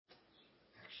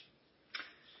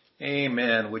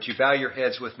Amen. Would you bow your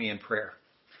heads with me in prayer?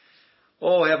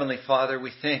 Oh, Heavenly Father,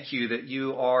 we thank you that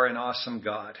you are an awesome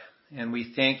God. And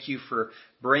we thank you for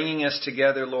bringing us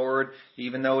together, Lord,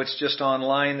 even though it's just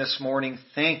online this morning.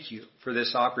 Thank you for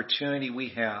this opportunity we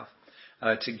have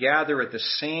to gather at the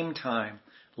same time,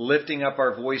 lifting up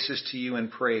our voices to you in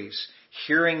praise,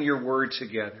 hearing your word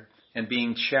together, and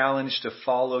being challenged to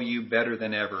follow you better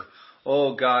than ever.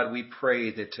 Oh God, we pray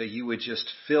that you would just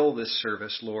fill this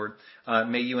service, Lord.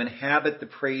 May you inhabit the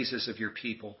praises of your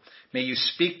people. May you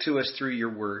speak to us through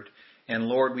your word. And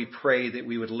Lord, we pray that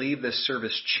we would leave this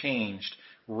service changed,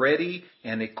 ready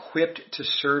and equipped to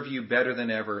serve you better than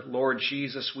ever. Lord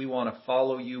Jesus, we want to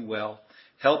follow you well.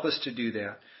 Help us to do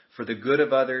that for the good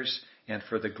of others and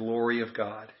for the glory of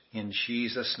God. In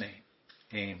Jesus' name,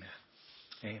 amen.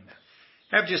 Amen.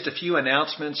 I have just a few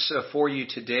announcements for you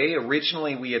today.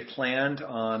 Originally, we had planned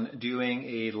on doing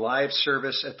a live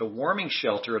service at the warming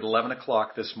shelter at 11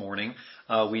 o'clock this morning.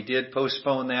 We did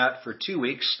postpone that for 2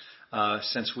 weeks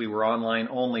since we were online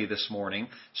only this morning.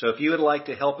 So if you would like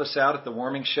to help us out at the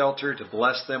warming shelter to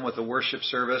bless them with a worship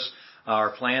service,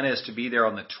 our plan is to be there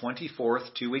on the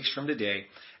 24th, 2 weeks from today.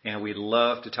 And we'd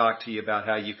love to talk to you about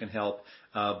how you can help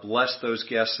bless those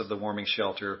guests of the warming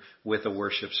shelter with a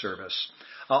worship service.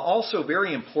 Also,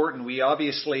 very important, we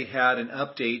obviously had an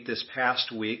update this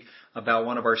past week about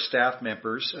one of our staff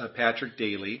members, Patrick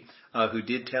Daly, who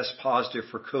did test positive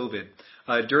for COVID.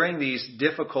 During these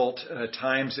difficult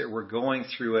times that we're going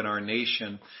through in our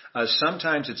nation,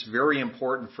 sometimes it's very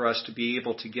important for us to be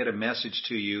able to get a message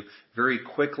to you very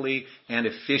quickly and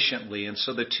efficiently. And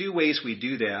so the two ways we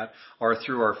do that are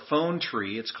through our phone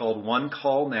tree. It's called One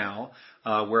Call Now,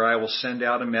 where I will send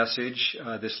out a message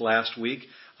this last week.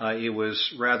 It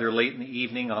was rather late in the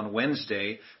evening on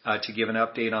Wednesday to give an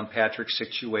update on Patrick's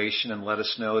situation and let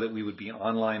us know that we would be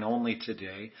online only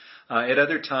today. At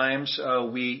other times,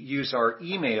 we use our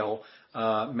email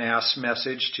mass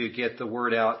message to get the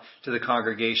word out to the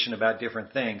congregation about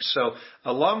different things. So,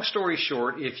 a long story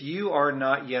short, if you are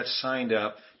not yet signed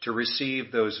up to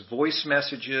receive those voice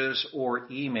messages or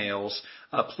emails,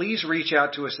 please reach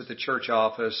out to us at the church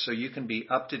office so you can be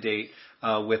up to date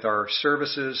with our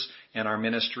services and our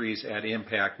ministries at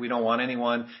Impact. We don't want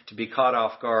anyone to be caught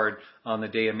off guard on the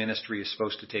day a ministry is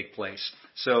supposed to take place.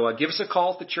 So give us a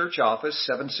call at the church office,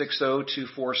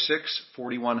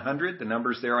 760-246-4100. The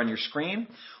number's there on your screen.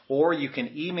 Or you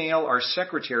can email our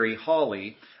secretary,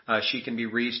 Holly. She can be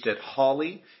reached at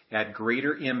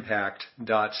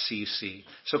holly@greaterimpact.cc.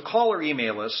 So call or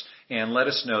email us and let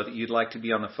us know that you'd like to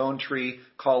be on the phone tree,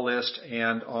 call list,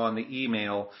 and on the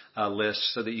email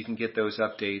list so that you can get those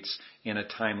updates in a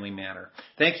timely manner.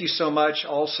 Thank you so much.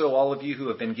 Also, all of you who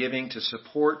have been giving to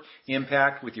support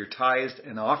Impact with your tithes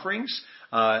and offerings.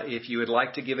 If you would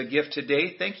like to give a gift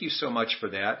today, thank you so much for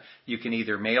that. You can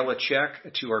either mail a check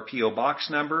to our P.O. Box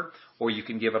number, or you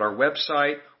can give at our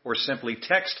website, or simply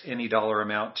text any dollar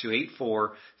amount to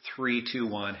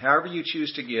 84321. However you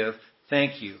choose to give,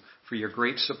 thank you for your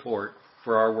great support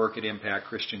for our work at Impact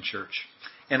Christian Church.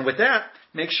 And with that,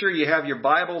 make sure you have your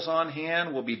Bibles on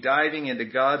hand. We'll be diving into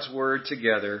God's Word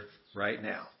together right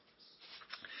now.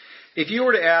 If you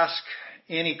were to ask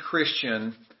any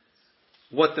Christian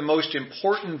what the most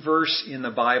important verse in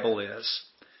the Bible is,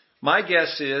 my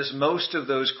guess is most of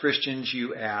those Christians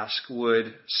you ask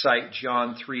would cite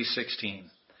John 3:16.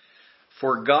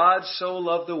 For God so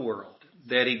loved the world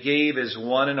that he gave his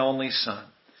one and only Son,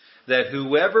 that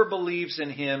whoever believes in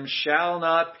him shall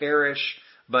not perish,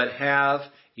 but have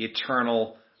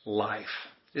eternal life.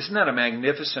 Isn't that a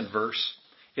magnificent verse?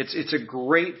 It's a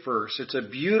great verse. It's a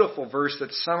beautiful verse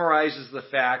that summarizes the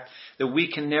fact that we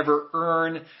can never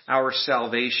earn our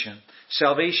salvation.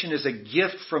 Salvation is a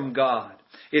gift from God.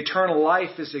 Eternal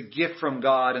life is a gift from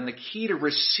God, and the key to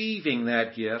receiving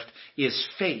that gift is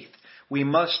faith. We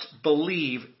must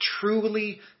believe,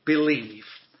 truly believe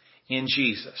in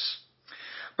Jesus.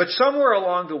 But somewhere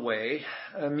along the way,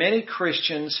 many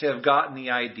Christians have gotten the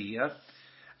idea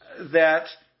that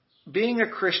being a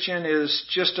Christian is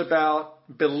just about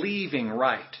believing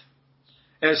right.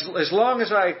 As long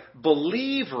as I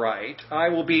believe right, I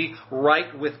will be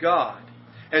right with God.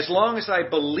 As long as I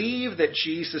believe that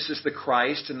Jesus is the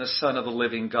Christ and the Son of the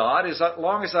living God, as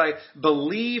long as I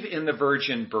believe in the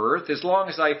virgin birth, as long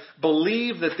as I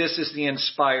believe that this is the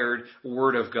inspired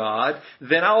Word of God,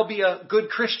 then I'll be a good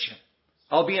Christian.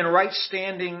 I'll be in right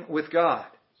standing with God.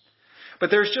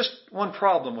 But there's just one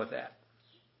problem with that.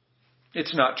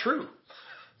 It's not true.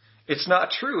 It's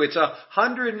not true. It's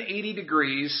 180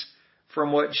 degrees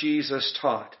from what Jesus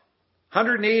taught.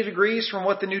 180 degrees from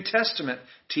what the New Testament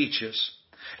teaches.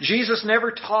 Jesus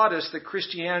never taught us that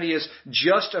Christianity is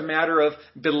just a matter of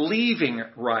believing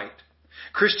right.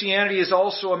 Christianity is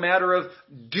also a matter of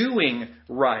doing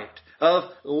right, of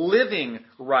living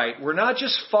right. We're not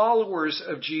just followers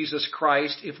of Jesus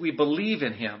Christ if we believe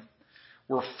in Him.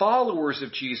 We're followers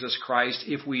of Jesus Christ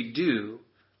if we do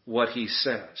what He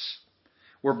says.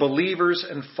 We're believers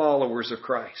and followers of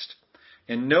Christ.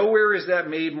 And nowhere is that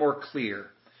made more clear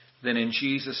than in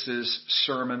Jesus'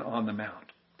 Sermon on the Mount.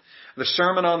 The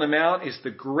Sermon on the Mount is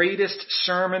the greatest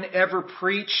sermon ever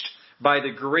preached by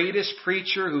the greatest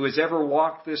preacher who has ever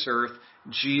walked this earth,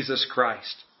 Jesus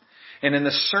Christ. And in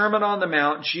the Sermon on the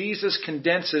Mount, Jesus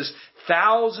condenses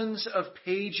thousands of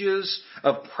pages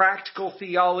of practical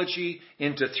theology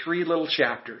into 3 little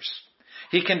chapters.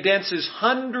 He condenses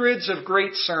hundreds of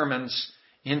great sermons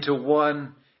into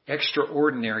one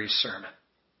extraordinary sermon.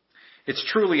 It's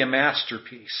truly a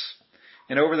masterpiece.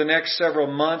 And over the next several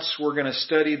months, we're going to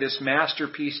study this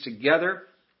masterpiece together.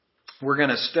 We're going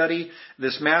to study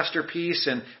this masterpiece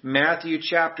in Matthew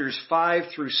chapters 5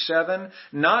 through 7,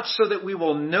 not so that we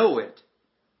will know it,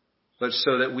 but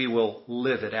so that we will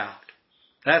live it out.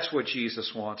 That's what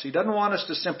Jesus wants. He doesn't want us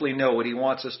to simply know it. He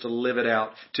wants us to live it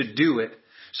out, to do it.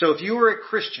 So if you are a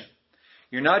Christian,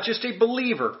 you're not just a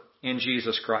believer in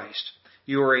Jesus Christ.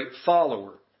 You are a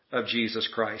follower of Jesus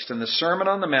Christ. And the Sermon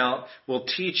on the Mount will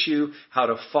teach you how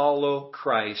to follow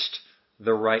Christ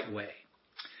the right way.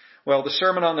 Well, the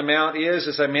Sermon on the Mount is,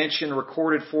 as I mentioned,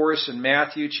 recorded for us in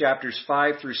Matthew chapters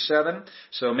 5 through 7.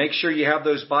 So make sure you have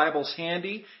those Bibles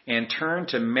handy and turn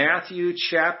to Matthew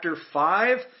chapter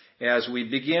 5 as we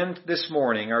begin this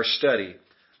morning our study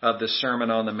of the Sermon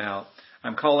on the Mount.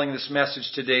 I'm calling this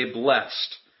message today,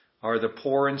 Blessed Are the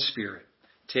Poor in Spirit,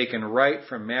 taken right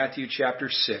from Matthew chapter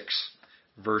 6,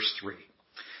 verse 3.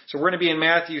 So we're going to be in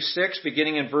Matthew 6,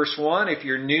 beginning in verse 1. If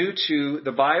you're new to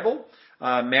the Bible,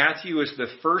 Matthew is the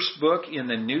first book in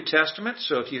the New Testament.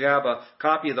 So if you have a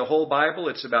copy of the whole Bible,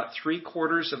 it's about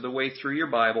 3/4 of the way through your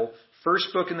Bible.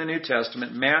 First book in the New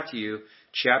Testament, Matthew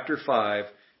chapter 5,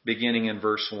 beginning in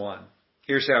verse 1.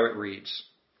 Here's how it reads.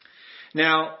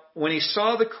 Now, when He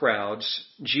saw the crowds,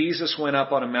 Jesus went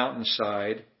up on a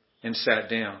mountainside and sat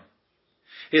down.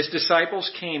 His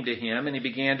disciples came to Him, and He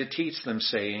began to teach them,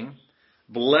 saying,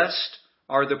 Blessed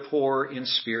are the poor in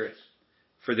spirit,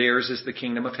 for theirs is the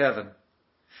kingdom of heaven.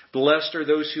 Blessed are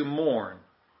those who mourn,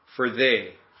 for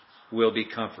they will be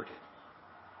comforted.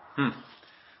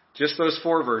 Just those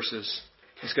 4 verses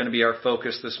is going to be our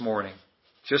focus this morning.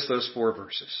 Just those 4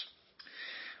 verses.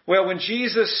 Well, when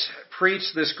Jesus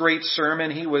preached this great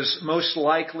sermon, He was most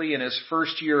likely in His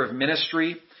first year of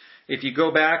ministry. If you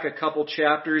go back a couple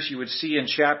chapters, you would see in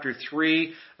chapter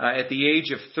 3, at the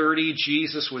age of 30,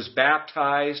 Jesus was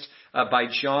baptized by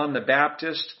John the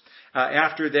Baptist.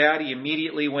 After that, He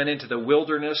immediately went into the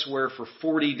wilderness where for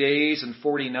 40 days and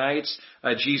 40 nights,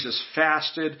 Jesus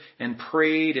fasted and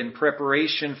prayed in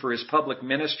preparation for His public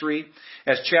ministry.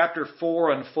 As chapter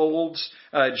 4 unfolds,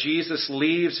 Jesus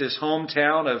leaves His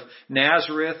hometown of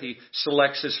Nazareth. He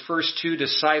selects His first 2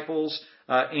 disciples,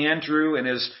 Andrew and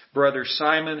his brother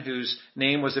Simon, whose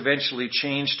name was eventually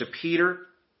changed to Peter.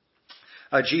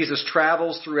 Jesus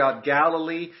travels throughout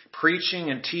Galilee, preaching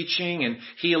and teaching and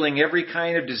healing every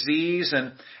kind of disease.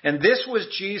 And this was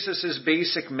Jesus'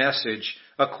 basic message,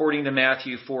 according to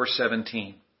Matthew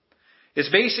 4:17. His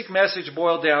basic message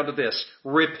boiled down to this: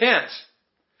 Repent,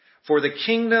 for the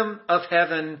kingdom of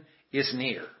heaven is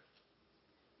near.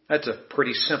 That's a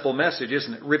pretty simple message,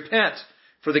 isn't it? Repent,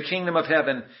 for the kingdom of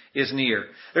heaven is near.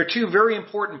 There are 2 very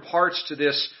important parts to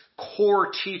this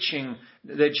core teaching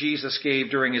that Jesus gave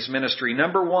during His ministry.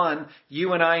 Number 1,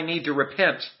 you and I need to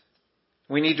repent.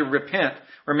 We need to repent.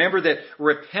 Remember that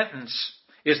repentance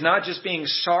is not just being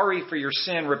sorry for your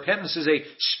sin. Repentance is a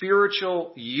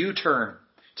spiritual U-turn.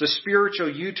 It's a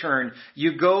spiritual U-turn.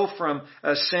 You go from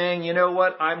saying, you know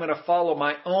what, I'm going to follow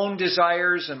my own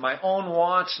desires and my own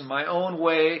wants and my own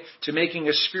way, to making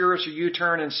a spiritual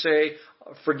U-turn and say,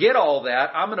 forget all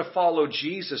that. I'm going to follow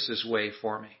Jesus' way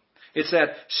for me. It's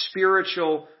that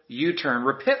spiritual U-turn.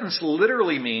 Repentance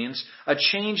literally means a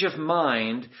change of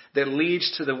mind that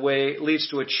leads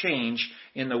to a change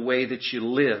in the way that you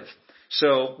live.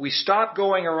 So we stop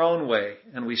going our own way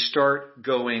and we start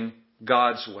going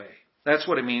God's way. That's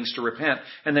what it means to repent.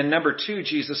 And then number 2,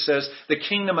 Jesus says, the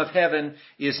kingdom of heaven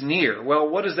is near. Well,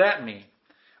 what does that mean?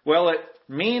 Well, it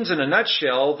means in a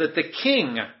nutshell that the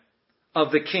king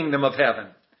of the kingdom of heaven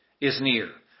is near.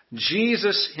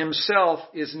 Jesus Himself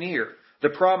is near. The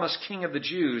promised King of the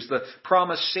Jews, the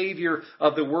promised Savior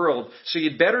of the world. So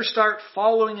you'd better start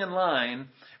following in line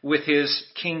with His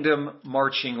kingdom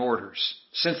marching orders.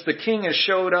 Since the King has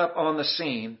showed up on the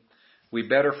scene, we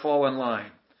better fall in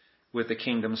line with the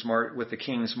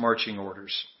king's marching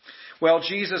orders. Well,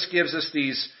 Jesus gives us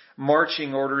these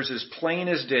marching orders as plain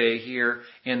as day here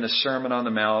in the Sermon on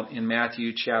the Mount in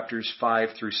Matthew chapters 5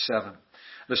 through 7.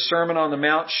 The Sermon on the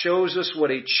Mount shows us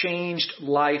what a changed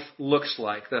life looks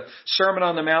like. The Sermon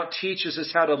on the Mount teaches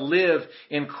us how to live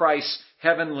in Christ's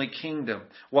heavenly kingdom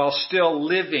while still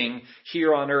living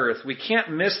here on earth. We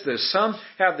can't miss this. Some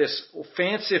have this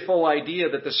fanciful idea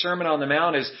that the Sermon on the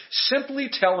Mount is simply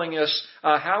telling us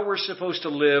how we're supposed to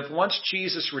live once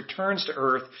Jesus returns to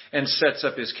earth and sets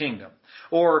up His kingdom.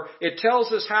 Or it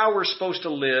tells us how we're supposed to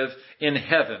live in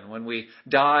heaven when we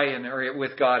die and are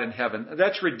with God in heaven.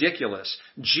 That's ridiculous.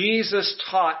 Jesus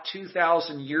taught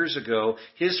 2,000 years ago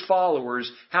His followers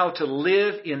how to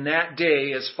live in that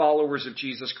day as followers of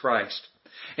Jesus Christ.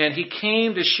 And He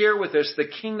came to share with us the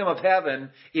kingdom of heaven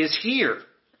is here.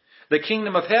 The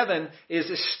kingdom of heaven is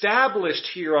established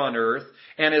here on earth,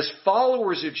 and as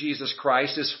followers of Jesus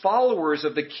Christ, as followers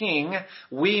of the King,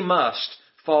 we must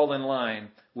fall in line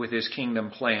with His kingdom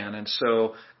plan. And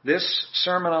so this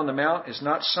Sermon on the Mount is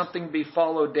not something to be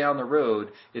followed down the road.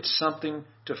 It's something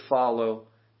to follow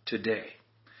today.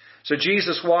 So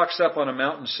Jesus walks up on a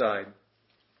mountainside,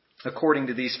 according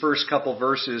to these first couple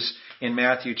verses in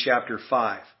Matthew chapter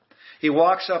 5. He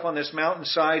walks up on this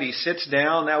mountainside. He sits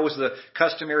down. That was the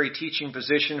customary teaching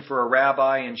position for a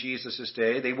rabbi in Jesus'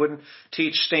 day. They wouldn't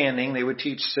teach standing. They would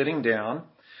teach sitting down.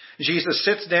 Jesus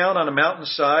sits down on a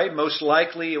mountainside. Most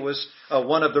likely it was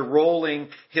one of the rolling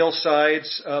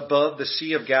hillsides above the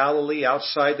Sea of Galilee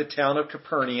outside the town of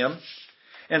Capernaum.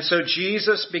 And so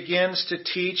Jesus begins to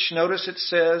teach. Notice it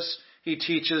says He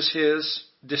teaches His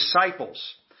disciples.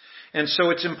 And so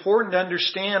it's important to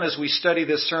understand as we study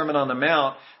this Sermon on the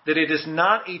Mount that it is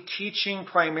not a teaching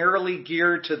primarily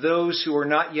geared to those who are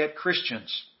not yet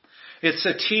Christians. It's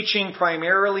a teaching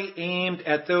primarily aimed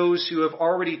at those who have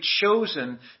already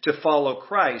chosen to follow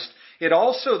Christ. It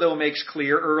also, though, makes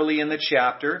clear early in the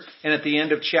chapter and at the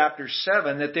end of chapter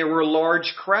 7 that there were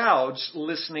large crowds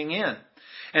listening in.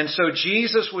 And so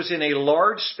Jesus was in a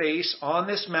large space on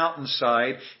this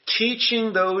mountainside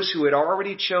teaching those who had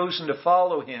already chosen to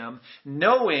follow Him,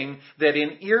 knowing that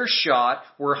in earshot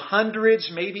were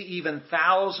hundreds, maybe even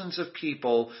thousands of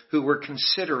people who were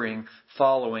considering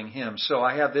following Him. So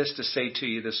I have this to say to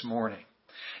you this morning.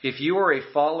 If you are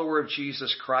a follower of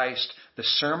Jesus Christ, the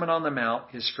Sermon on the Mount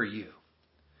is for you.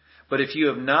 But if you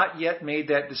have not yet made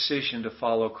that decision to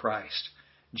follow Christ,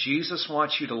 Jesus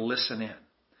wants you to listen in.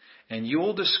 And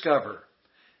you'll discover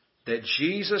that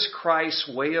Jesus Christ's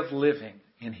way of living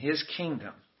in His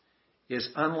kingdom is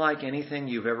unlike anything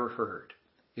you've ever heard.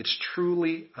 It's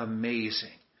truly amazing.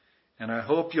 And I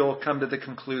hope you'll come to the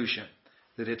conclusion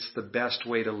that it's the best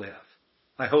way to live.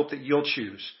 I hope that you'll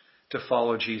choose to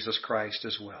follow Jesus Christ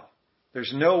as well.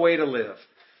 There's no way to live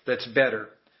that's better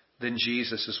than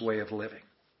Jesus' way of living.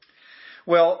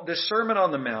 Well, this Sermon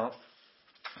on the Mount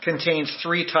contains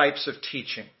three types of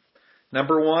teaching.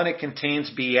 Number one, it contains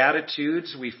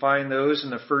Beatitudes. We find those in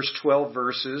the first 12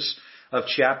 verses of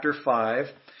chapter 5.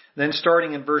 Then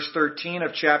starting in verse 13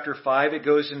 of chapter 5, it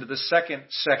goes into the second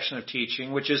section of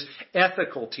teaching, which is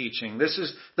ethical teaching. This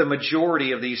is the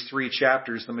majority of these three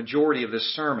chapters, the majority of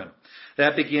this sermon.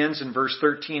 That begins in verse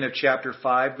 13 of chapter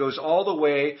 5, goes all the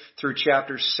way through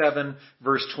chapter 7,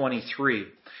 verse 23.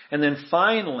 And then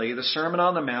finally, the Sermon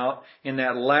on the Mount, in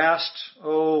that last,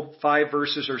 5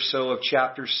 verses or so of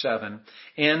chapter 7,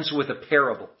 ends with a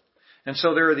parable. And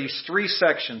so there are these three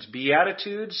sections,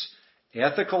 Beatitudes,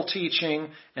 ethical teaching,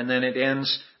 and then it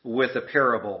ends with a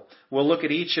parable. We'll look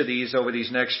at each of these over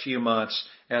these next few months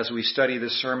as we study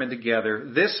this sermon together.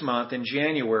 This month, in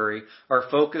January, our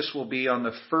focus will be on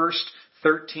the first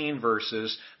 13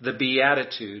 verses, the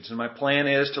Beatitudes. And my plan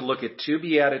is to look at 2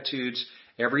 Beatitudes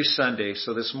every Sunday.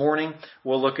 So this morning,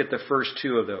 we'll look at the first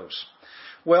 2 of those.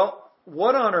 Well,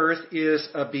 what on earth is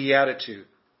a beatitude?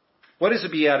 What is a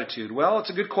beatitude? Well, it's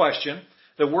a good question.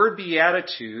 The word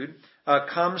beatitude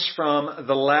comes from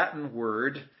the Latin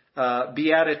word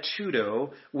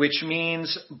beatitudo, which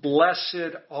means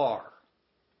blessed are.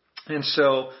 And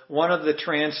so one of the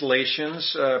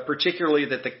translations, particularly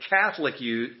that the Catholic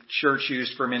Church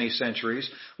used for many centuries,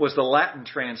 was the Latin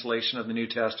translation of the New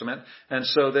Testament. And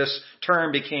so this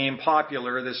term became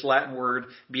popular, this Latin word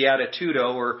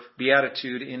beatitudo, or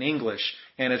beatitude in English.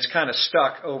 And it's kind of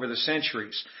stuck over the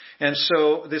centuries. And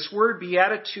so this word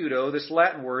beatitudo, this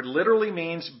Latin word, literally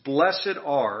means blessed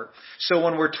are. So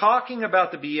when we're talking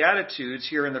about the Beatitudes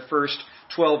here in the first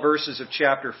 12 verses of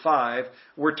chapter 5,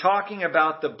 we're talking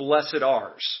about the blessed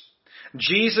ares.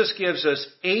 Jesus gives us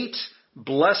 8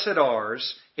 blessed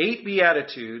ares, 8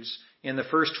 Beatitudes in the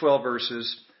first 12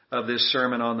 verses of this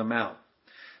Sermon on the Mount.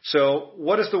 So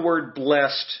what does the word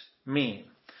blessed mean?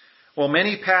 Well,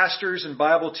 many pastors and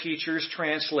Bible teachers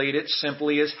translate it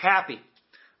simply as happy.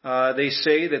 They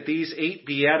say that these 8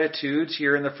 Beatitudes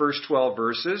here in the first 12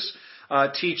 verses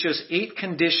teach us 8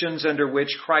 conditions under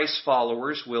which Christ's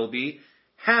followers will be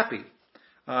happy.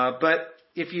 But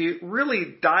if you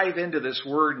really dive into this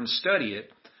word and study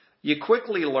it, you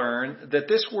quickly learn that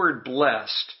this word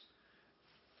blessed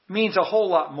means a whole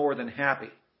lot more than happy.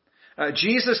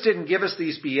 Jesus didn't give us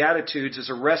these Beatitudes as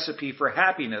a recipe for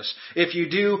happiness. If you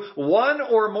do one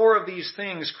or more of these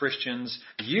things, Christians,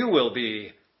 you will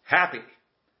be happy.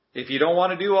 If you don't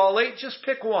want to do all 8, just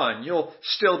pick one. You'll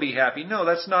still be happy. No,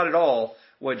 that's not at all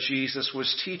what Jesus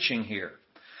was teaching here.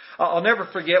 I'll never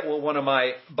forget what one of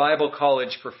my Bible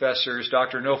college professors,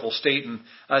 Dr. Nofel Staten,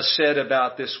 said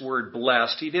about this word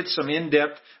blessed. He did some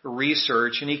in-depth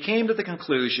research and he came to the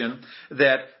conclusion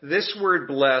that this word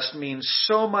blessed means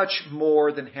so much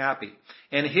more than happy.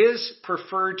 And his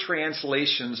preferred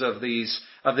translations of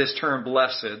this term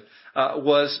blessed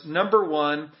was number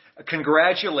 1,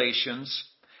 congratulations,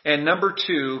 and number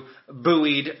 2,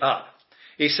 buoyed up.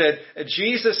 He said,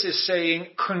 Jesus is saying,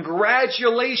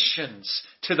 congratulations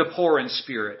to the poor in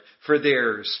spirit, for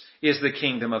theirs is the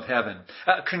kingdom of heaven.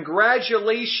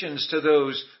 Congratulations to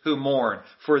those who mourn,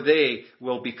 for they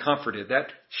will be comforted. That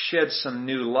sheds some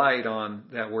new light on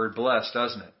that word blessed,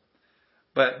 doesn't it?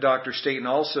 But Dr. Staten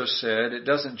also said it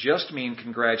doesn't just mean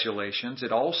congratulations,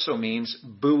 it also means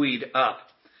buoyed up.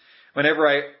 Whenever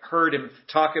I heard him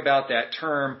talk about that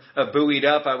term of buoyed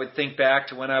up, I would think back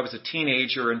to when I was a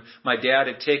teenager and my dad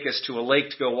would take us to a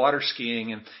lake to go water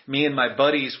skiing, and me and my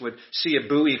buddies would see a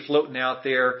buoy floating out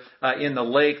there in the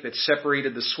lake that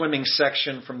separated the swimming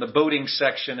section from the boating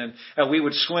section, and we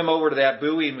would swim over to that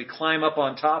buoy and we'd climb up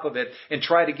on top of it and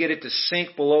try to get it to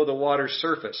sink below the water's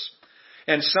surface.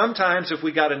 And sometimes if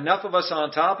we got enough of us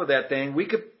on top of that thing, we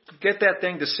could get that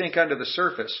thing to sink under the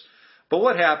surface. But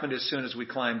what happened as soon as we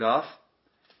climbed off?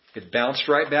 It bounced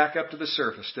right back up to the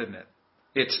surface, didn't it?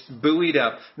 It's buoyed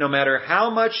up. No matter how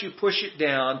much you push it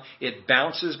down, it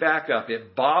bounces back up.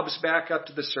 It bobs back up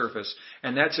to the surface.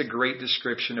 And that's a great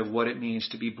description of what it means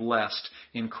to be blessed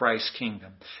in Christ's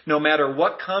kingdom. No matter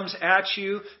what comes at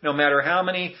you, no matter how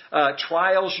many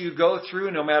trials you go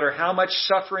through, no matter how much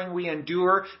suffering we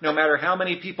endure, no matter how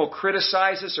many people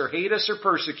criticize us or hate us or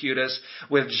persecute us,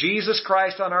 with Jesus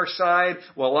Christ on our side,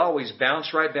 we'll always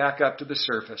bounce right back up to the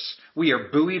surface. We are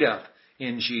buoyed up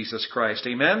in Jesus Christ.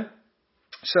 Amen?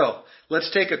 So, let's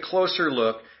take a closer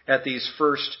look at these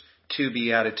first 2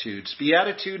 Beatitudes.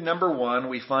 Beatitude number 1,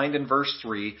 we find in verse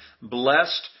 3,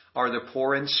 blessed are the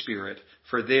poor in spirit,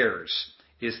 for theirs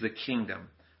is the kingdom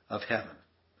of heaven.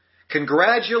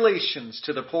 Congratulations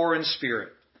to the poor in spirit,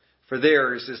 for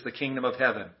theirs is the kingdom of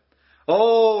heaven.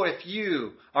 Oh, if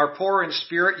you are poor in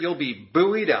spirit, you'll be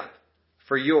buoyed up,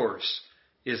 for yours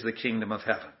is the kingdom of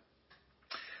heaven.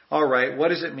 All right, what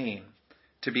does it mean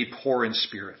to be poor in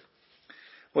spirit?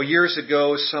 Well, years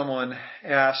ago, someone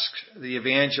asked the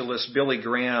evangelist Billy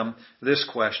Graham this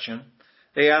question.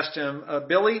 They asked him,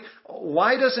 Billy,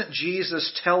 why doesn't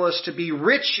Jesus tell us to be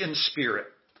rich in spirit?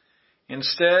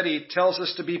 Instead, he tells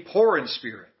us to be poor in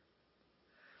spirit.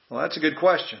 Well, that's a good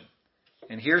question.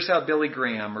 And here's how Billy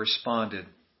Graham responded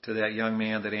to that young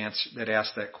man that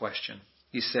asked that question.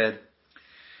 He said,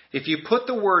 if you put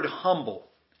the word humble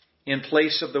in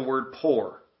place of the word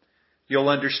poor, you'll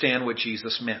understand what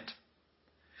Jesus meant.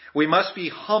 We must be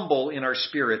humble in our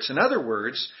spirits. In other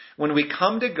words, when we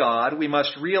come to God, we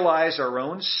must realize our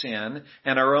own sin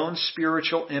and our own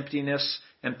spiritual emptiness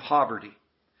and poverty.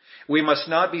 We must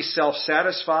not be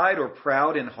self-satisfied or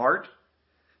proud in heart,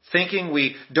 thinking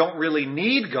we don't really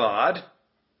need God.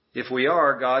 If we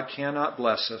are, God cannot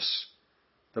bless us.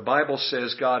 The Bible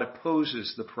says God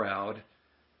opposes the proud,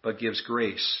 but gives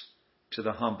grace to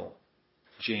the humble.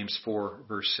 James 4,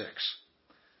 verse 6.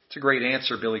 It's a great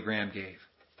answer Billy Graham gave.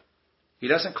 He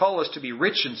doesn't call us to be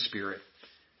rich in spirit.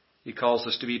 He calls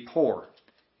us to be poor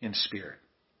in spirit.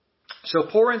 So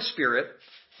poor in spirit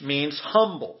means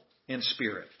humble in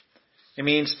spirit. It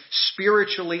means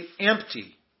spiritually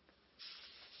empty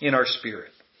in our spirit.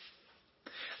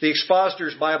 The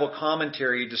Expositor's Bible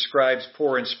Commentary describes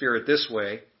poor in spirit this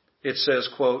way. It says,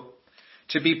 quote,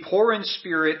 to be poor in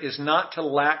spirit is not to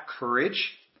lack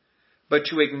courage, but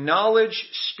to acknowledge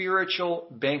spiritual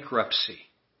bankruptcy.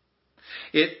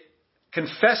 It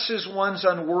confesses one's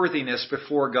unworthiness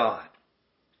before God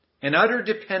and utter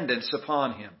dependence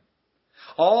upon Him.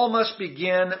 All must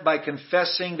begin by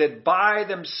confessing that by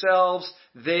themselves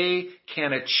they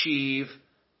can achieve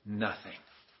nothing.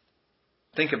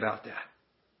 Think about that.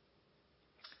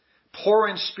 Poor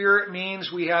in spirit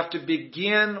means we have to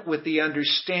begin with the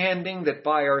understanding that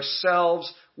by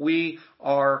ourselves we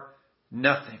are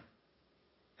nothing.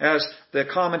 As the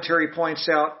commentary points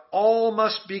out, all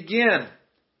must begin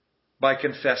by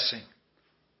confessing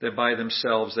that by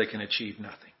themselves they can achieve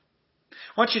nothing.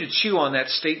 I want you to chew on that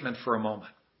statement for a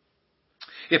moment.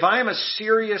 If I am a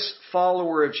serious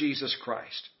follower of Jesus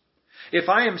Christ, if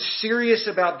I am serious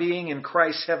about being in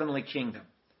Christ's heavenly kingdom,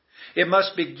 it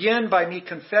must begin by me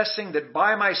confessing that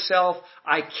by myself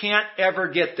I can't ever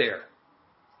get there.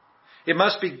 It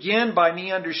must begin by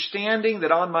me understanding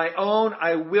that on my own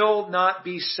I will not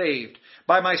be saved.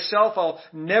 By myself I'll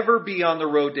never be on the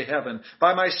road to heaven.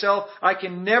 By myself I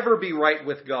can never be right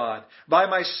with God. By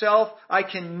myself I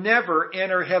can never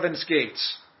enter heaven's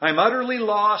gates. I'm utterly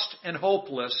lost and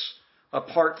hopeless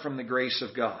apart from the grace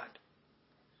of God.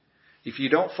 If you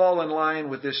don't fall in line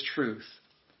with this truth,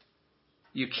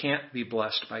 you can't be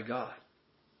blessed by God.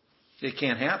 It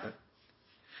can't happen.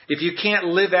 If you can't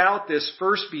live out this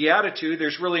first beatitude,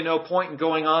 there's really no point in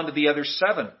going on to the other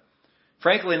 7.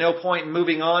 Frankly, no point in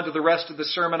moving on to the rest of the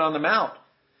Sermon on the Mount.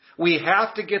 We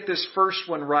have to get this first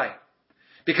one right.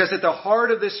 Because at the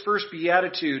heart of this first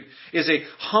beatitude is a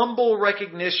humble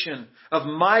recognition of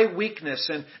my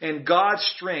weakness and God's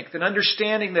strength, and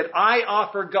understanding that I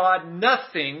offer God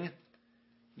nothing,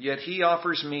 yet He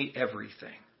offers me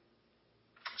everything.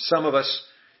 Some of us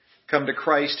come to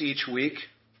Christ each week.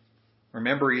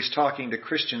 Remember, He's talking to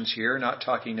Christians here, not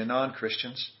talking to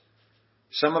non-Christians.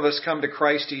 Some of us come to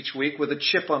Christ each week with a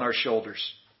chip on our shoulders.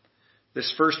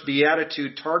 This first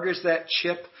beatitude targets that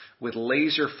chip with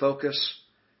laser focus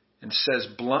and says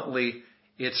bluntly,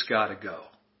 it's got to go.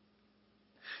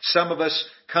 Some of us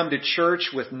come to church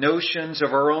with notions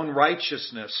of our own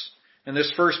righteousness, and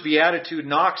this first beatitude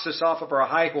knocks us off of our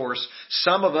high horse.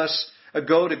 Some of us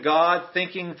go to God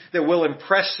thinking that we'll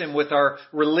impress Him with our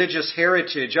religious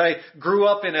heritage. I grew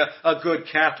up in a good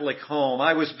Catholic home.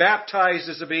 I was baptized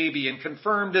as a baby and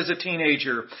confirmed as a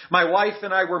teenager. My wife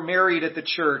and I were married at the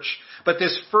church. But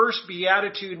this first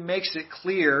beatitude makes it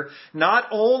clear not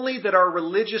only that our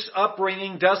religious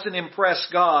upbringing doesn't impress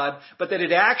God, but that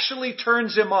it actually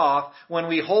turns Him off when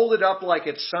we hold it up like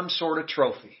it's some sort of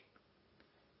trophy.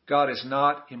 God is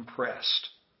not impressed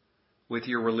with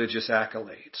your religious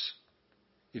accolades.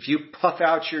 If you puff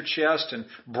out your chest and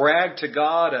brag to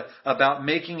God about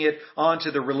making it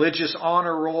onto the religious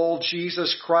honor roll,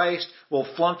 Jesus Christ will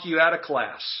flunk you out of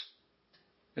class.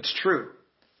 It's true.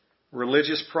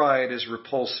 Religious pride is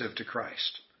repulsive to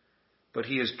Christ, but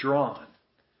He is drawn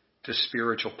to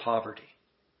spiritual poverty.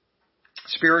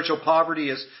 Spiritual poverty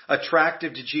is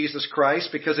attractive to Jesus Christ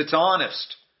because it's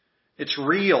honest, it's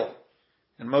real,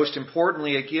 and most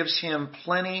importantly, it gives Him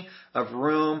plenty of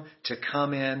room to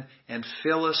come in and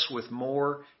fill us with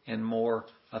more and more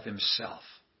of Himself.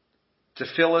 To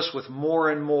fill us with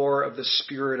more and more of the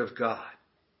Spirit of God.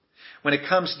 When it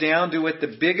comes down to it,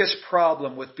 the biggest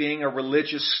problem with being a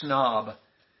religious snob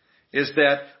is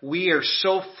that we are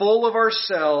so full of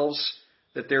ourselves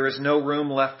that there is no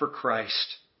room left for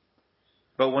Christ.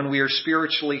 But when we are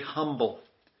spiritually humble,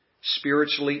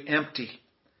 spiritually empty,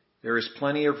 there is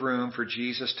plenty of room for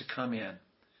Jesus to come in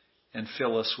and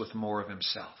fill us with more of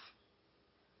Himself.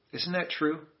 Isn't that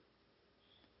true?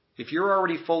 If you're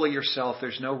already full of yourself,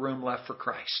 there's no room left for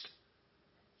Christ.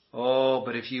 Oh,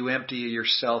 but if you empty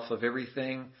yourself of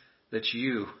everything that's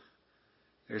you,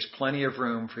 there's plenty of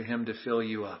room for Him to fill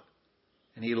you up.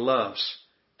 And He loves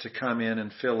to come in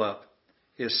and fill up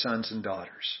His sons and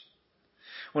daughters.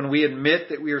 When we admit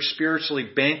that we are spiritually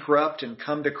bankrupt and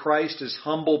come to Christ as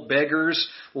humble beggars,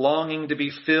 longing to be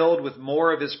filled with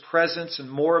more of His presence and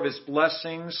more of His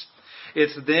blessings,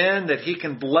 it's then that He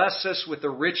can bless us with the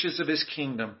riches of His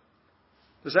kingdom.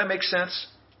 Does that make sense?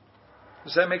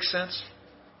 Does that make sense?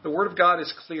 The Word of God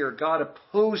is clear. God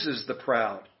opposes the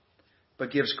proud,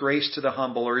 but gives grace to the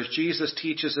humble. Or as Jesus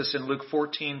teaches us in Luke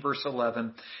 14, verse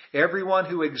 11, everyone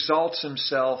who exalts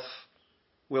himself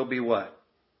will be what?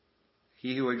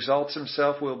 He who exalts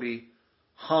himself will be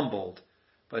humbled,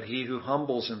 but he who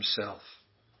humbles himself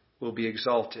will be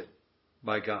exalted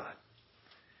by God.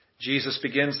 Jesus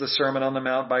begins the Sermon on the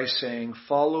Mount by saying,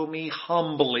 follow me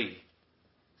humbly,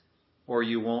 or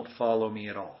you won't follow me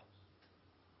at all.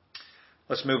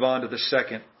 Let's move on to the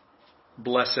second,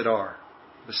 blessed are,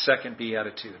 the second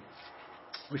beatitude.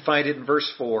 We find it in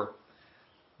verse 4.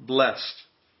 Blessed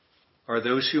are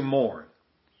those who mourn,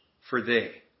 for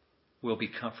they will be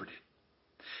comforted.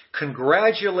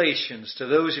 Congratulations to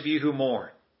those of you who mourn,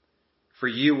 for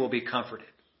you will be comforted.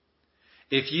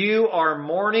 If you are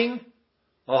mourning,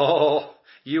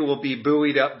 you will be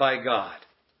buoyed up by God.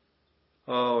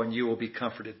 And you will be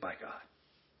comforted by God.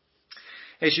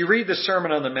 As you read the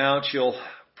Sermon on the Mount, you'll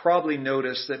probably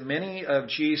notice that many of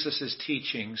Jesus'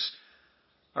 teachings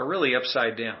are really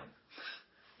upside down.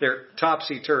 They're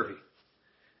topsy-turvy.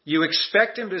 You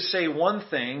expect him to say one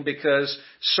thing because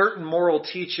certain moral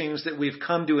teachings that we've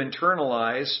come to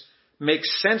internalize make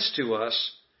sense to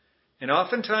us, and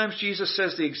oftentimes Jesus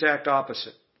says the exact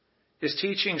opposite. His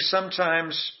teachings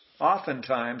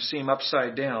oftentimes seem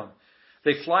upside down.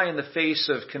 They fly in the face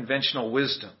of conventional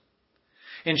wisdom.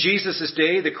 In Jesus'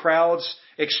 day, the crowds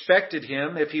expected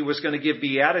him, if he was going to give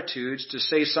Beatitudes, to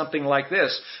say something like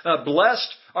this: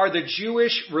 blessed are the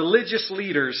Jewish religious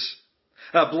leaders.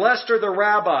 Blessed are the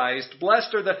rabbis.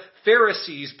 Blessed are the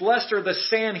Pharisees. Blessed are the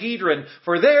Sanhedrin,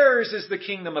 for theirs is the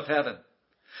kingdom of heaven.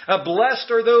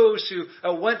 Blessed are those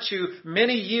who went to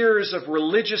many years of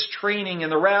religious training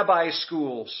in the rabbi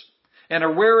schools and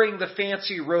are wearing the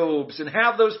fancy robes and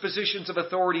have those positions of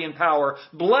authority and power.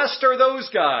 Blessed are those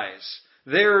guys.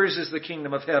 Theirs is the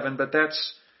kingdom of heaven. But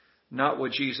that's not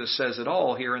what Jesus says at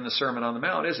all here in the Sermon on the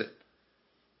Mount, is it?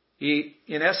 He,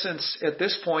 in essence, at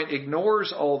this point,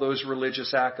 ignores all those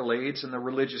religious accolades and the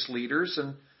religious leaders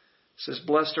and says,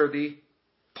 blessed are the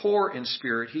poor in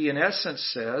spirit. He, in essence,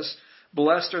 says,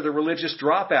 blessed are the religious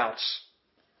dropouts.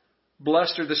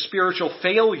 Blessed are the spiritual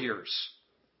failures.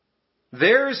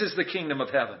 Theirs is the kingdom of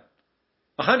heaven.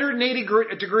 180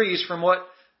 degrees from what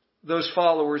those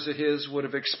followers of his would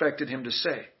have expected him to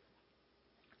say.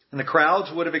 And the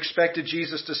crowds would have expected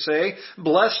Jesus to say,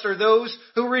 blessed are those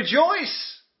who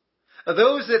rejoice.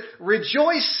 Those that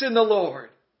rejoice in the Lord.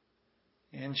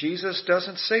 And Jesus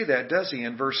doesn't say that, does he?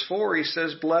 In verse 4, he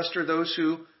says, blessed are those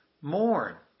who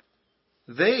mourn.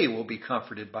 They will be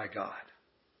comforted by God.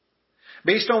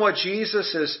 Based on what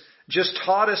Jesus has just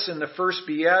taught us in the first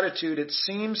beatitude, it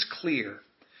seems clear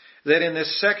that in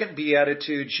this second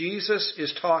beatitude, Jesus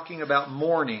is talking about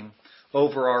mourning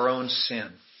over our own sin.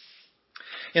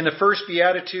 In the first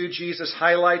beatitude, Jesus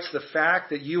highlights the fact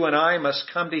that you and I must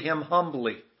come to him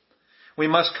humbly. We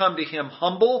must come to him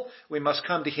humble. We must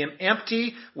come to him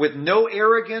empty, with no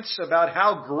arrogance about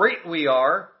how great we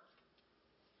are.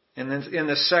 And then in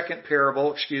the second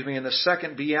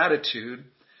beatitude,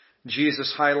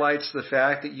 Jesus highlights the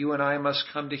fact that you and I must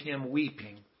come to him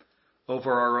weeping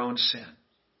over our own sin.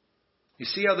 You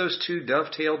see how those two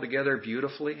dovetail together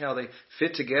beautifully, how they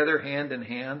fit together hand in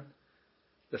hand?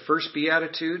 The first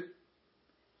beatitude,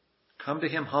 come to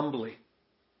him humbly.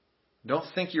 Don't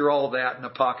think you're all that in a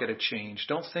pocket of change.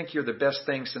 Don't think you're the best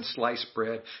thing since sliced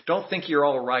bread. Don't think you're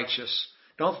all righteous.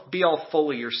 Don't be all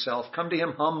full of yourself. Come to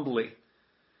him humbly.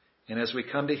 And as we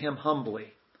come to him humbly,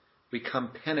 we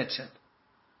come penitent,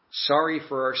 sorry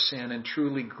for our sin, and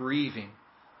truly grieving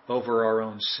over our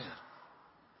own sin.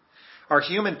 Our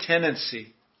human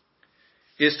tendency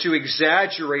is to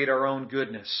exaggerate our own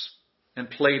goodness and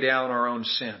play down our own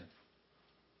sin.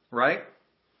 Right?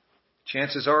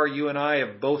 Chances are you and I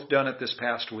have both done it this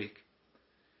past week.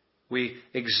 We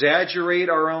exaggerate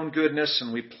our own goodness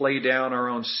and we play down our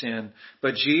own sin.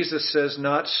 But Jesus says,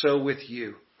 not so with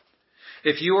you.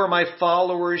 If you are my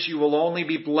followers, you will only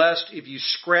be blessed if you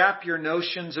scrap your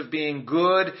notions of being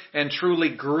good and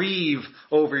truly grieve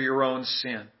over your own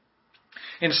sin.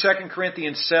 In 2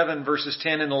 Corinthians 7, verses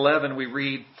 10 and 11, we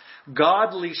read,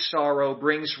 godly sorrow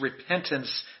brings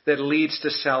repentance that leads to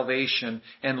salvation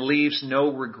and leaves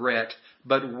no regret,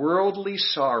 but worldly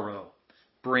sorrow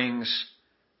brings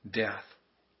death.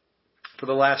 For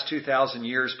the last 2,000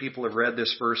 years, people have read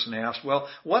this verse and asked, well,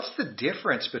 what's the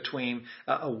difference between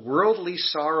a worldly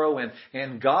sorrow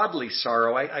and godly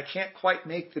sorrow? I can't quite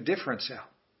make the difference out.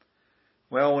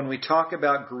 Well, when we talk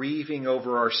about grieving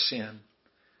over our sin,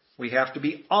 we have to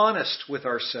be honest with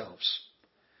ourselves.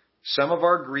 Some of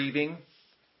our grieving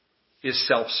is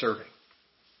self-serving,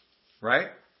 right?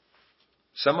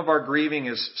 Some of our grieving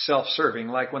is self-serving,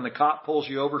 like when the cop pulls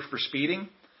you over for speeding.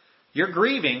 You're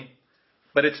grieving,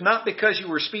 but it's not because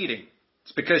you were speeding.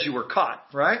 It's because you were caught,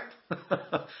 right?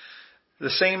 The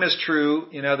same is true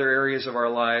in other areas of our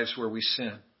lives where we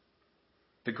sin.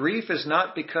 The grief is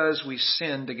not because we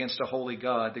sinned against a holy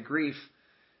God. The grief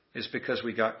is because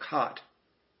we got caught,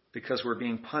 because we're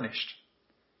being punished.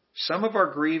 Some of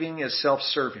our grieving is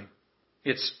self-serving.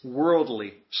 It's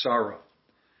worldly sorrow.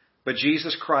 But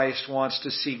Jesus Christ wants to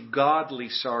see godly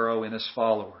sorrow in his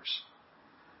followers.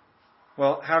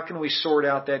 Well, how can we sort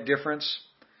out that difference?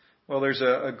 Well, there's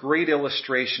a great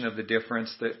illustration of the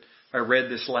difference that I read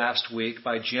this last week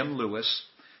by Jim Lewis.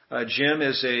 Jim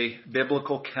is a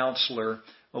biblical counselor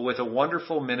with a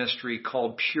wonderful ministry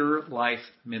called Pure Life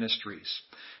Ministries.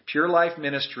 Pure Life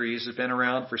Ministries has been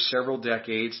around for several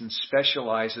decades and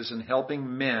specializes in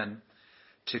helping men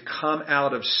to come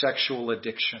out of sexual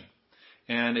addiction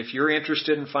And if you're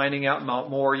interested in finding out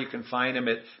more, you can find him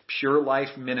at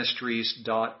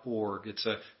purelifeministries.org. It's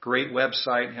a great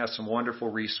website and has some wonderful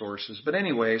resources. But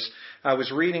anyways, I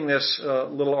was reading this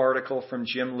little article from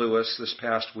Jim Lewis this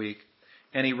past week,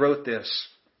 and he wrote this,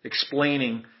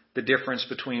 explaining the difference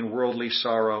between worldly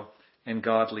sorrow and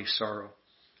godly sorrow.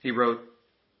 He wrote,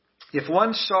 "If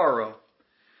one's sorrow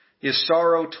is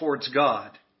sorrow towards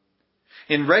God,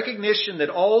 in recognition that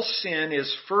all sin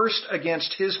is first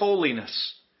against His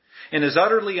holiness and is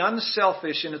utterly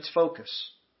unselfish in its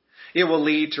focus, it will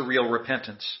lead to real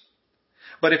repentance.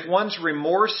 But if one's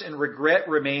remorse and regret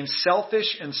remain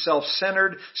selfish and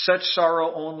self-centered, such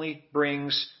sorrow only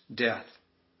brings death."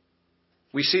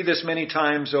 We see this many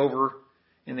times over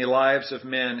in the lives of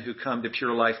men who come to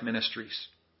Pure Life Ministries.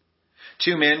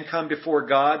 Two men come before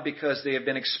God because they have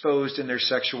been exposed in their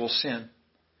sexual sin.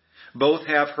 Both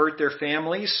have hurt their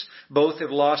families. Both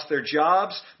have lost their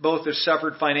jobs. Both have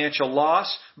suffered financial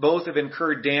loss. Both have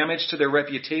incurred damage to their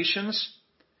reputations.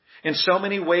 In so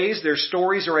many ways, their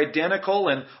stories are identical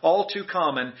and all too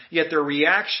common, yet their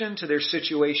reaction to their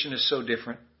situation is so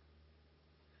different.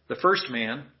 The first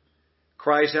man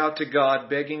cries out to God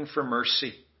begging for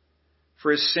mercy.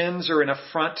 For his sins are an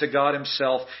affront to God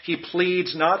Himself. He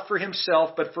pleads not for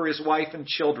himself, but for his wife and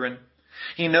children.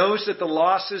 He knows that the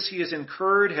losses he has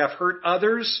incurred have hurt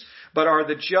others, but are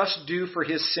the just due for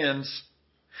his sins.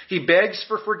 He begs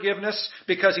for forgiveness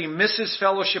because he misses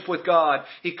fellowship with God.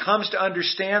 He comes to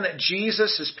understand that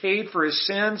Jesus has paid for his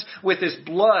sins with His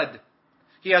blood.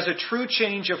 He has a true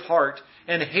change of heart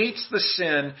and hates the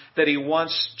sin that he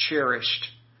once cherished.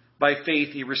 By faith,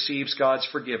 he receives God's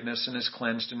forgiveness and is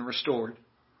cleansed and restored.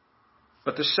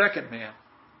 But the second man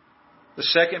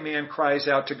cries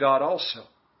out to God also.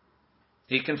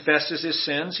 He confesses his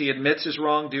sins, he admits his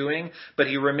wrongdoing, but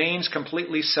he remains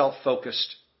completely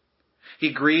self-focused.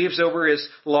 He grieves over his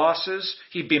losses.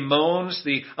 He bemoans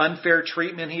the unfair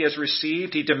treatment he has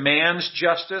received. He demands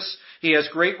justice. He has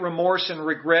great remorse and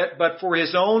regret, but for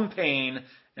his own pain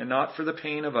and not for the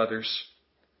pain of others.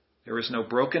 There is no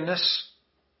brokenness.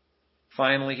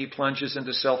 Finally, he plunges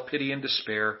into self-pity and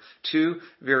despair. Two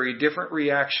very different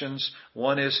reactions.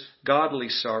 One is godly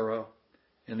sorrow,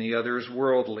 and the other is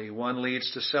worldly. One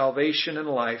leads to salvation and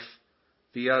life.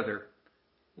 The other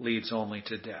leads only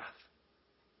to death.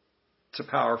 It's a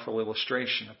powerful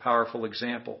illustration, a powerful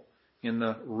example in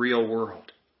the real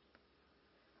world.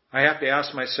 I have to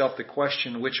ask myself the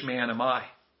question, which man am I?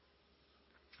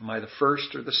 Am I the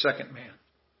first or the second man?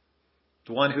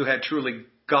 The one who had truly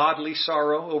godly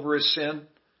sorrow over his sin,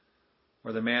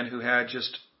 or the man who had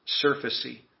just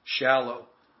surfacey, shallow,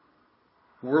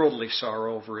 worldly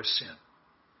sorrow over his sin?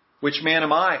 Which man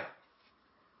am I?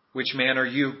 Which man are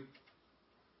you?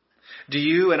 Do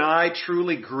you and I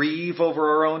truly grieve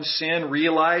over our own sin,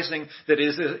 realizing that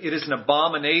it is an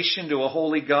abomination to a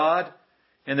holy God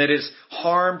and that it has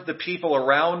harmed the people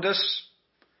around us?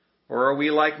 Or are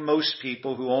we like most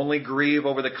people who only grieve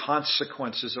over the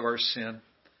consequences of our sin?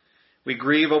 We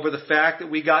grieve over the fact that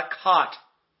we got caught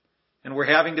and we're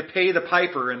having to pay the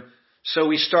piper, and so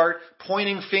we start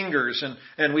pointing fingers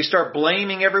and we start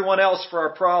blaming everyone else for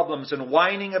our problems and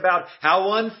whining about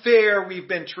how unfair we've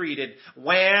been treated.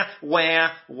 Wah, wah,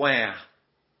 wah.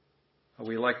 Are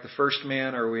we like the first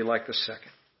man or are we like the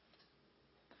second?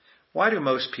 Why do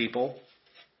most people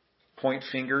point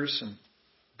fingers and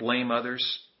blame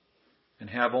others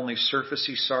and have only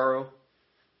surfacey sorrow?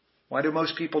 Why do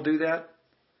most people do that?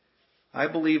 I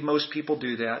believe most people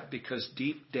do that because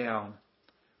deep down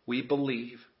we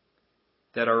believe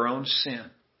that our own sin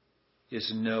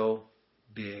is no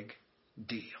big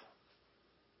deal.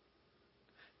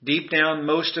 Deep down,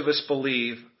 most of us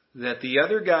believe that the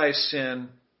other guy's sin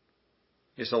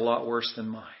is a lot worse than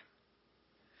mine.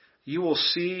 You will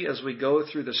see as we go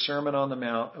through the Sermon on the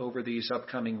Mount over these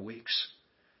upcoming weeks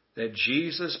that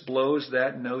Jesus blows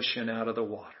that notion out of the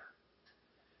water.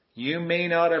 You may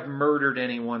not have murdered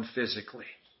anyone physically,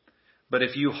 but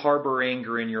if you harbor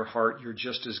anger in your heart, you're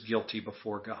just as guilty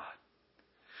before God.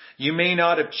 You may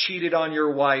not have cheated on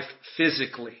your wife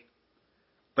physically,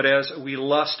 but as we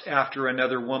lust after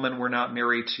another woman we're not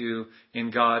married to,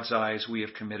 in God's eyes, we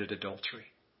have committed adultery.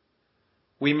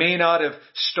 We may not have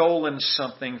stolen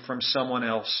something from someone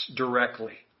else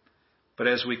directly, but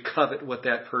as we covet what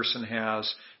that person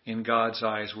has, in God's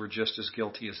eyes, we're just as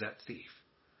guilty as that thief.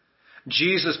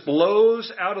 Jesus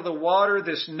blows out of the water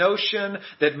this notion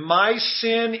that my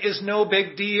sin is no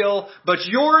big deal, but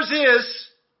yours is.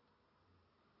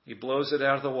 He blows it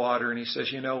out of the water and he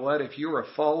says, you know what? If you're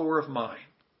a follower of mine,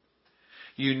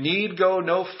 you need go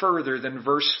no further than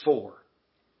verse 4.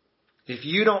 If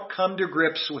you don't come to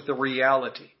grips with the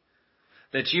reality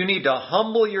that you need to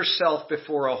humble yourself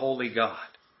before a holy God.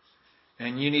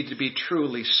 And you need to be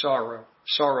truly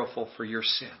sorrowful for your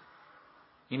sin.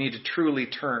 You need to truly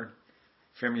turn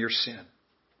from your sin.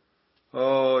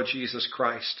 Oh, Jesus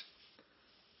Christ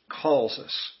calls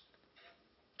us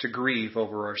to grieve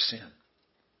over our sin.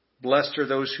 Blessed are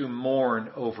those who mourn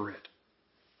over it,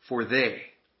 for they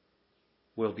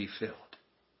will be filled.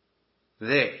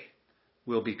 They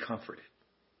will be comforted.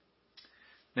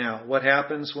 Now, what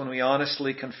happens when we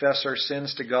honestly confess our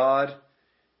sins to God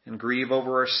and grieve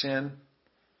over our sin?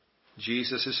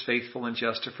 Jesus is faithful and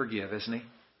just to forgive, isn't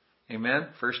he? Amen?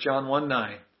 1 John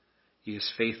 1:9. He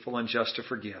is faithful and just to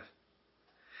forgive.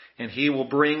 And he will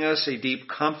bring us a deep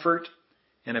comfort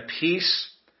and a peace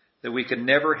that we could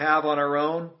never have on our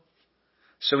own.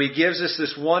 So he gives us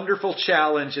this wonderful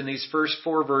challenge in these first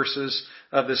 4 verses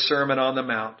of the Sermon on the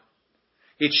Mount.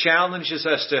 He challenges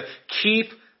us to keep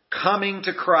coming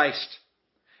to Christ.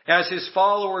 As his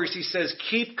followers, he says,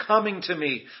 keep coming to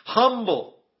me,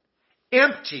 humble,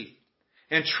 empty,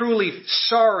 and truly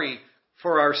sorry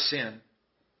for our sin.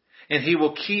 And he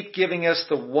will keep giving us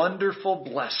the wonderful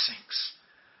blessings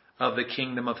of the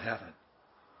kingdom of heaven.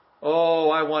 Oh,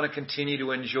 I want to continue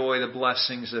to enjoy the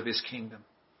blessings of his kingdom.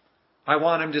 I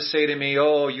want him to say to me,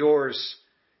 oh, yours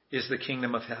is the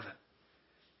kingdom of heaven.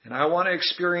 And I want to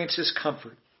experience his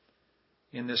comfort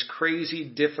in this crazy,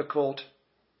 difficult,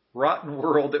 rotten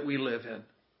world that we live in.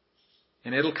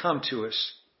 And it'll come to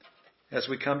us as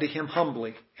we come to him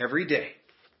humbly every day,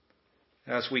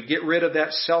 as we get rid of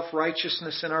that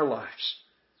self-righteousness in our lives,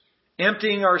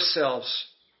 emptying ourselves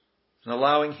and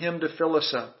allowing him to fill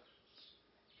us up.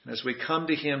 And as we come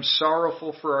to him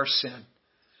sorrowful for our sin,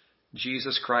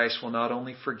 Jesus Christ will not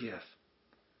only forgive,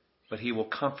 but he will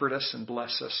comfort us and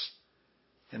bless us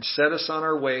and set us on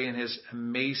our way in his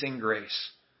amazing grace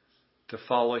to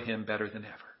follow him better than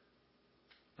ever.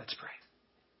 Let's pray.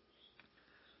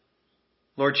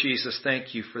 Lord Jesus,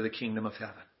 thank you for the kingdom of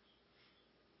heaven.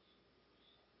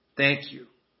 Thank you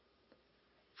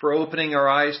for opening our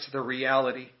eyes to the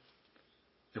reality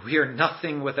that we are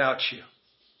nothing without you,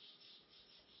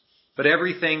 but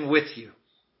everything with you.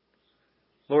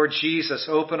 Lord Jesus,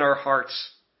 open our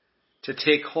hearts to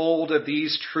take hold of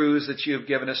these truths that you have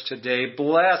given us today.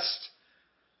 Blessed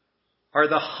are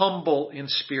the humble in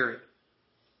spirit,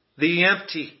 the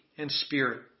empty in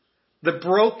spirit, the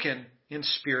broken in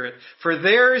spirit, for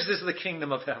theirs is the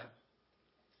kingdom of heaven.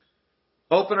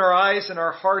 Open our eyes and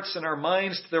our hearts and our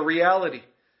minds to the reality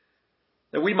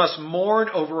that we must mourn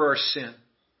over our sin.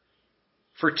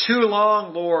 For too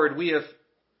long, Lord, we have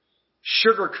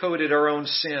sugar-coated our own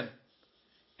sin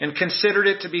and considered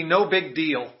it to be no big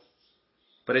deal,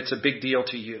 but it's a big deal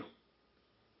to you.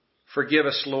 Forgive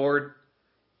us, Lord,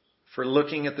 for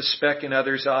looking at the speck in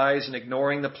others' eyes and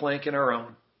ignoring the plank in our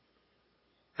own.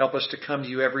 Help us to come to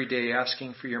you every day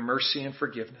asking for your mercy and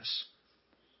forgiveness.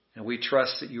 And we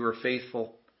trust that you are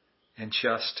faithful and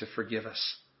just to forgive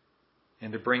us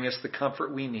and to bring us the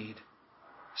comfort we need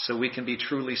so we can be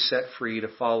truly set free to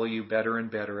follow you better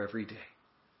and better every day.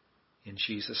 In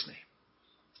Jesus' name,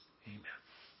 amen.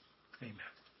 Amen.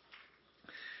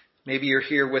 Maybe you're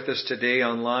here with us today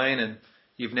online and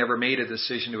you've never made a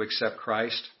decision to accept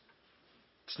Christ.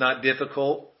 It's not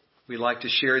difficult. We like to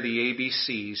share the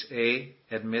ABCs. A,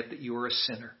 admit that you are a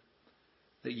sinner,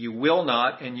 that you will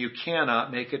not and you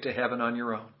cannot make it to heaven on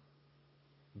your own.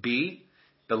 B,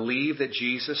 believe that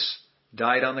Jesus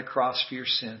died on the cross for your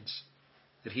sins,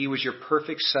 that he was your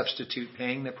perfect substitute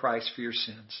paying the price for your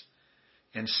sins.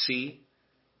 And C,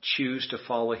 choose to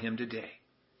follow him today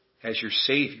as your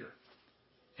Savior.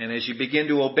 And as you begin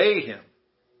to obey him,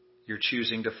 you're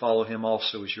choosing to follow him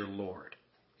also as your Lord,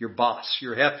 your boss,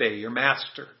 your jefe, your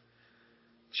master.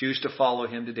 Choose to follow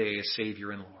him today as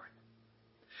Savior and Lord.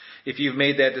 If you've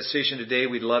made that decision today,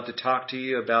 we'd love to talk to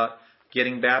you about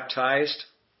getting baptized.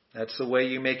 That's the way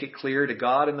you make it clear to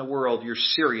God and the world you're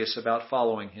serious about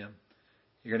following him.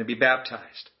 You're going to be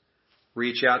baptized.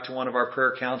 Reach out to one of our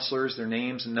prayer counselors. Their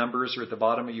names and numbers are at the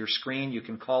bottom of your screen. You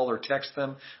can call or text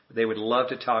them. They would love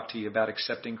to talk to you about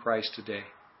accepting Christ today.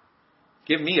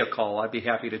 Give me a call. I'd be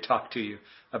happy to talk to you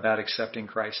about accepting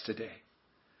Christ today.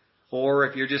 Or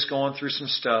if you're just going through some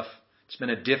stuff, it's been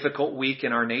a difficult week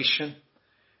in our nation.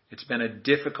 It's been a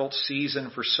difficult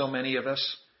season for so many of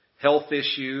us. Health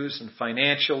issues and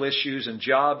financial issues and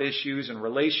job issues and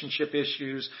relationship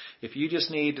issues. If you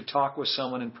just need to talk with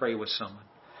someone and pray with someone,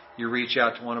 you reach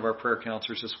out to one of our prayer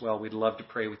counselors as well. We'd love to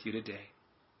pray with you today.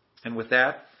 And with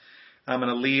that, I'm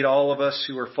going to lead all of us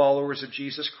who are followers of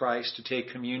Jesus Christ to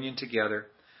take communion together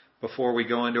before we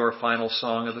go into our final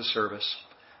song of the service.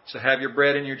 So have your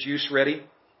bread and your juice ready.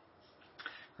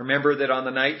 Remember that on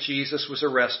the night Jesus was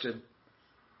arrested,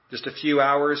 Just a few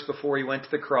hours before he went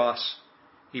to the cross,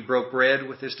 he broke bread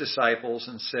with his disciples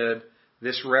and said,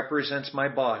 "This represents my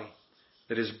body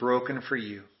that is broken for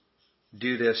you.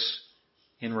 Do this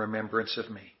in remembrance of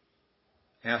me."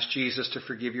 Ask Jesus to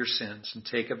forgive your sins and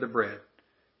take of the bread,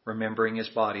 remembering his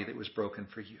body that was broken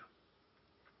for you.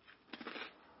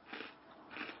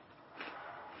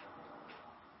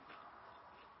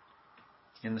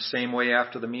 In the same way,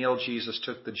 after the meal, Jesus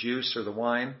took the juice or the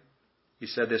wine. He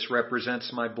said, "This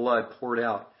represents my blood poured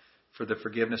out for the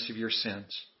forgiveness of your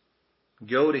sins."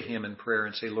 Go to him in prayer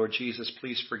and say, "Lord Jesus,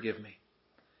 please forgive me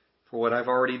for what I've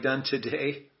already done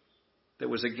today that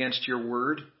was against your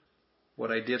word,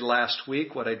 what I did last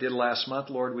week, what I did last month.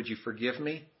 Lord, would you forgive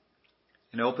me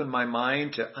and open my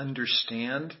mind to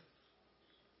understand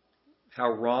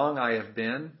how wrong I have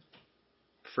been?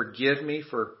 Forgive me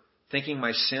for thinking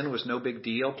my sin was no big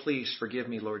deal. Please forgive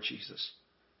me, Lord Jesus."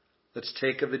 Let's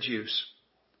take of the juice,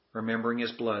 remembering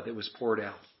his blood that was poured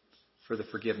out for the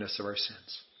forgiveness of our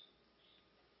sins.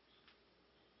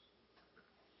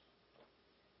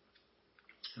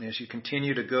 And as you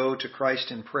continue to go to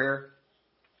Christ in prayer,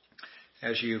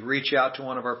 as you reach out to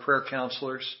one of our prayer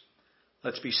counselors,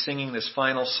 let's be singing this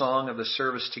final song of the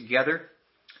service together.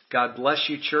 God bless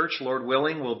you, church. Lord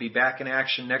willing, we'll be back in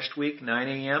action next week, 9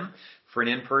 a.m. for an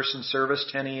in-person service,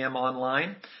 10 a.m.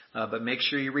 online. But make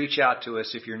sure you reach out to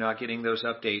us if you're not getting those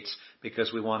updates,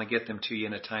 because we want to get them to you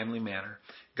in a timely manner.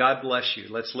 God bless you.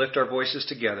 Let's lift our voices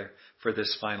together for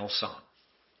this final song.